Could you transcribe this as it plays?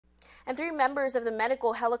and 3 members of the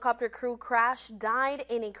medical helicopter crew crash died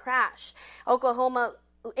in a crash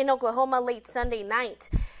in Oklahoma late Sunday night.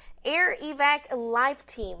 Air Evac Life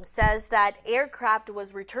Team says that aircraft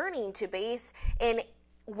was returning to base in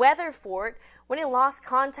Weatherford when it lost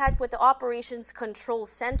contact with the Operations Control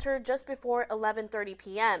Center just before 11:30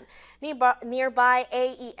 p.m. Nearby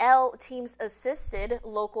AEL teams assisted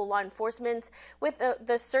local law enforcement with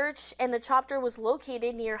the search, and the chopper was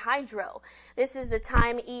located near Hydro. This is the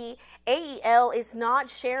time AEL is not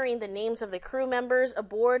sharing the names of the crew members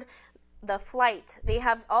aboard the flight. They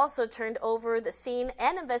have also turned over the scene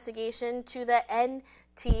and investigation to the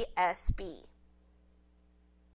NTSB.